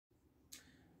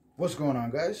What's going on,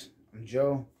 guys? I'm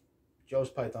Joe's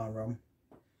Python Room,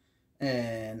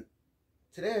 and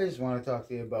today I just want to talk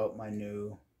to you about my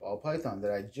new ball python that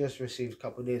I just received a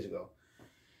couple of days ago.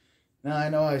 Now, I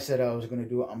know I said I was going to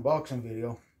do an unboxing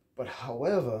video, but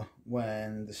however,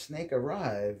 when the snake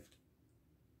arrived,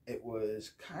 it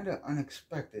was kind of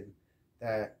unexpected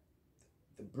that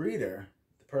the breeder,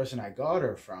 the person I got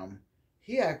her from,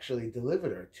 he actually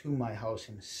delivered her to my house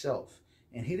himself,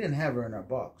 and he didn't have her in our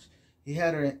box. He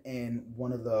had her in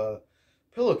one of the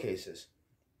pillowcases.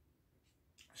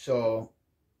 So,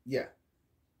 yeah.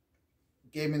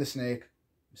 Gave me the snake.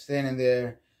 I'm standing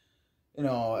there. You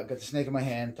know, I got the snake in my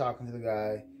hand, talking to the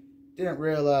guy. Didn't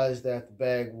realize that the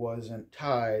bag wasn't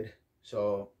tied.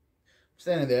 So, I'm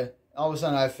standing there. All of a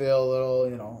sudden, I feel a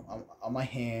little, on my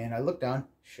hand. I look down.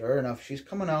 Sure enough, she's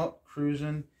coming out,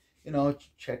 cruising,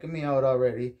 checking me out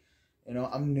already.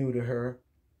 I'm new to her.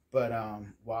 But,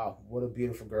 wow, what a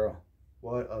beautiful girl.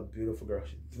 What a beautiful girl.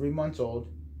 She's 3 months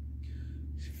old.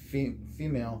 She's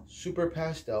female, super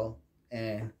pastel.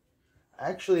 And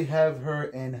I actually have her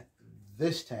in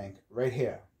this tank right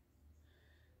here.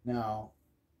 Now,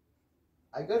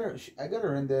 I got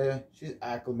her in there. She's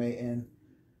acclimating.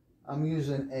 I'm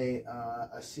using a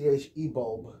CHE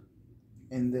bulb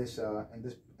in this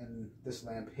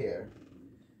lamp here.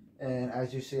 And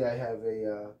as you see, I have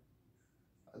a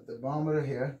thermometer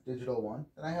here, digital one.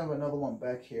 Then I have another one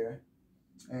back here.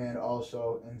 And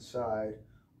also inside,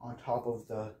 on top of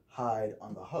the hide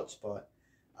on the hot spot,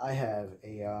 I have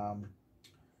a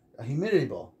humidity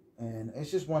ball, and it's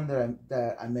just one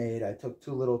that I made. I took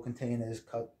 2 little containers,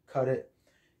 cut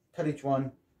each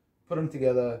one, put them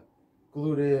together,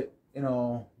 glued it,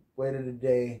 waited a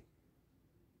day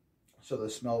so the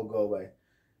smell will go away.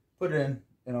 Put it in,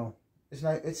 it's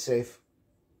nice, it's safe.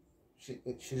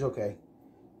 She's okay,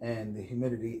 and the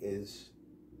humidity is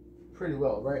pretty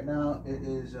well. Right now it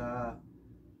is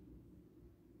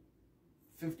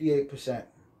 58%.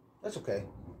 That's okay.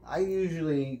 I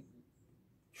usually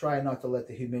try not to let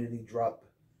the humidity drop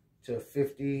to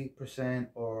 50%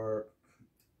 or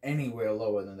anywhere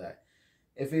lower than that.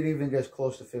 If it even gets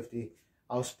close to 50,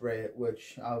 I'll spray it,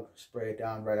 which I'll spray it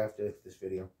down right after this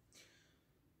video.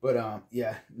 But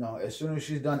yeah, no, as soon as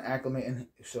she's done acclimating,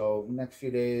 so next few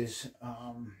days,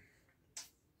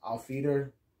 I'll feed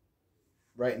her.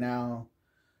 Right now,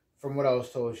 from what I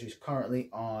was told, she's currently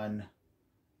on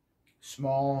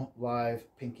small live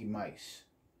pinky mice,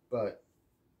 but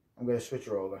I'm going to switch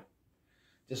her over.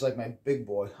 Just like my big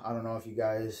boy. I don't know if you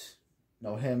guys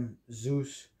know him,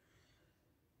 Zeus.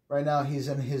 Right now, he's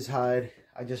in his hide.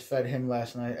 I just fed him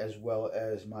last night, as well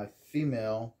as my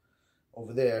female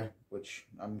over there, which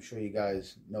I'm sure you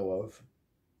guys know of,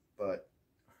 but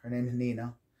her name is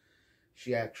Nina.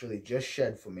 She actually just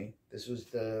shed for me. This was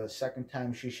the second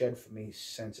time she shed for me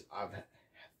since I've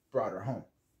brought her home.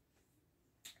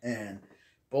 And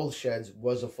both sheds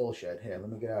was a full shed. Here, let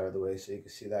me get out of the way so you can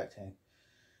see that tank.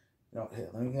 Here,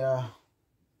 let me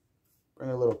bring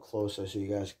it a little closer so you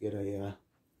guys get a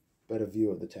better view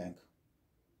of the tank.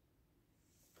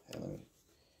 Here, let me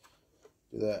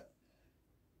do that.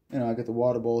 I got the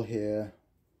water bowl here.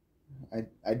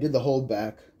 I did the whole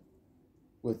back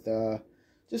with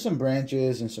just some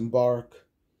branches and some bark.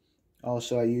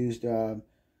 Also, I used the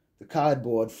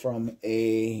cardboard from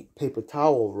a paper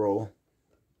towel roll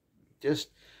just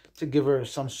to give her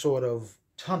some sort of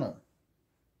tunnel,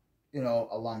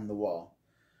 along the wall.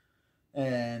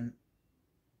 And,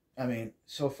 I mean,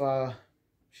 so far,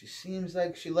 she seems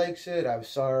like she likes it. I've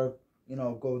saw her,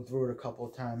 go through it a couple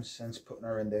of times since putting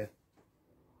her in there.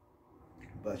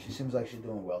 But she seems like she's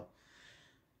doing well.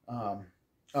 Oh,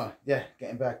 yeah,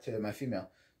 getting back to my female.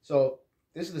 So,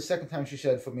 this is the second time she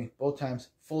shed for me. Both times,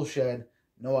 full shed,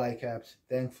 no eye caps.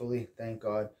 Thankfully, thank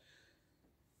God.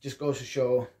 Just goes to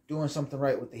show, doing something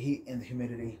right with the heat and the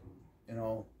humidity.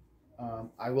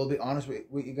 I will be honest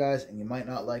with you guys, and you might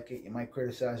not like it. You might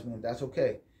criticize me, and that's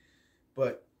okay.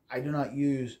 But I do not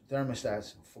use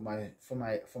thermostats for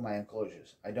my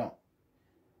enclosures. I don't.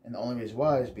 And the only reason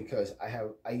why is because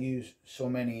I use so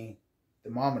many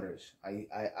thermometers.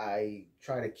 I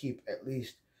try to keep at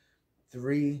least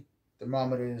 3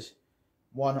 thermometers,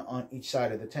 1 on each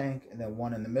side of the tank, and then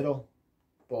 1 in the middle,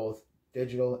 both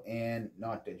digital and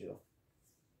not digital.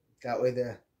 That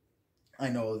way I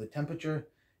know the temperature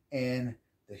and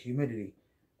the humidity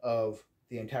of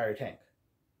the entire tank,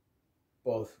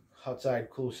 both hot side,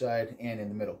 cool side, and in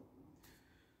the middle.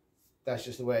 That's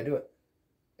just the way I do it.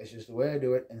 It's just the way I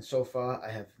do it, and so far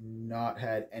I have not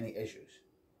had any issues.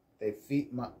 They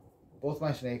feed both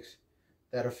my snakes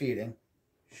that are feeding.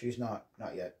 She's not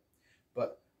yet,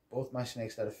 but both my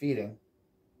snakes that are feed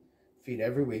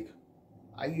every week.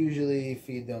 I usually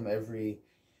feed them every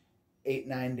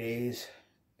 8-9 days.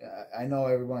 I know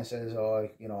everyone says, oh,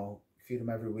 you know, feed them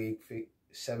every week,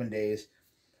 7 days,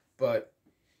 but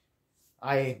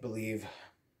I believe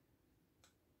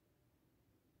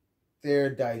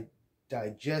their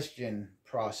digestion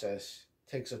process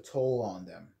takes a toll on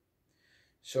them.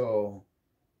 So,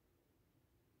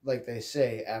 like they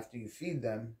say, after you feed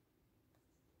them,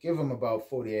 give them about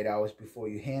 48 hours before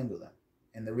you handle them.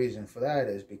 And the reason for that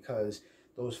is because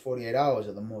those 48 hours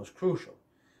are the most crucial.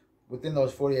 Within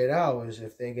those 48 hours,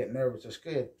 if they get nervous or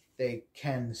scared, they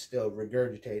can still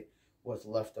regurgitate what's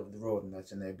left of the rodent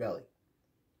that's in their belly.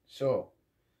 So,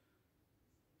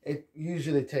 it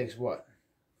usually takes what?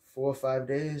 4 or 5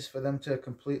 days for them to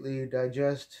completely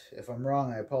digest. If I'm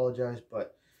wrong, I apologize,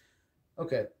 but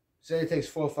okay. Say it takes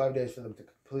 4 or 5 days for them to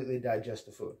completely digest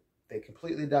the food. They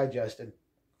completely digested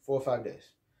 4 or 5 days.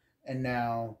 And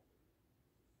now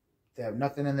they have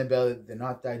nothing in their belly, they're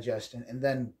not digesting, and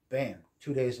then bam,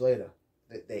 2 days later,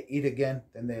 they eat again,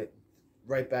 then they're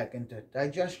right back into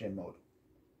digestion mode.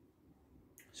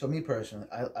 So me personally,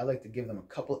 I like to give them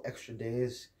a couple extra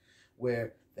days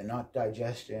where they're not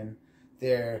digesting,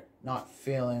 they're not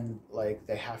feeling like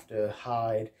they have to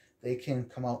hide, they can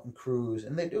come out and cruise,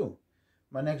 and they do.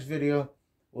 My next video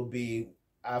will be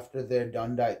after they're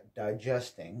done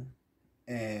digesting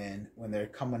and when they're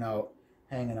coming out,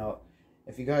 hanging out.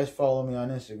 If you guys follow me on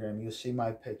Instagram, you'll see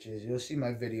my pictures, you'll see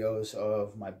my videos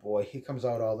of my boy. He comes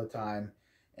out all the time,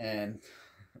 and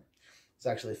it's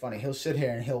actually funny. He'll sit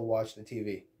here and he'll watch the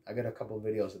TV. I got a couple of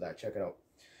videos of that. Check it out.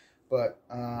 But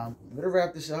I'm gonna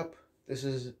wrap this up. This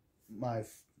is my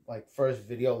first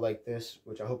video like this,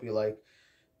 which I hope you like.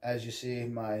 As you see,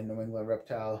 my New England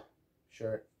Reptile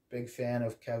shirt. Big fan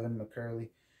of Kevin McCurley.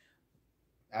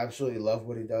 Absolutely love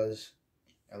what he does.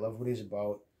 I love what he's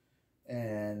about,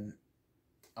 and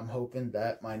I'm hoping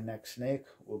that my next snake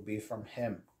will be from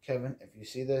him. Kevin, if you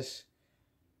see this,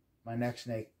 my next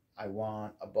snake, I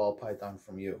want a ball python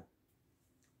from you.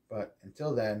 But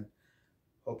until then,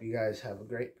 hope you guys have a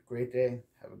great day,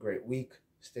 have a great week,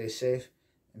 stay safe,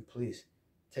 and please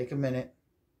take a minute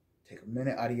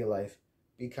out of your life,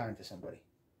 be kind to somebody.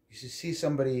 You should see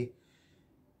somebody,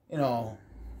 you know,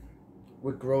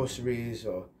 with groceries,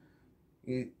 or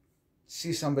you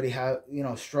see somebody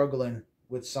struggling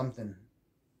with something,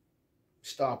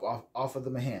 stop, offer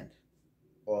them a hand,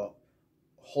 or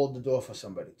hold the door for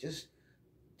somebody. Just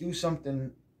do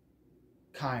something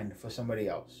kind for somebody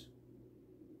else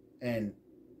and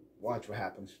watch what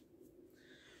happens.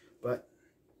 But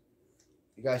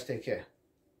you guys take care.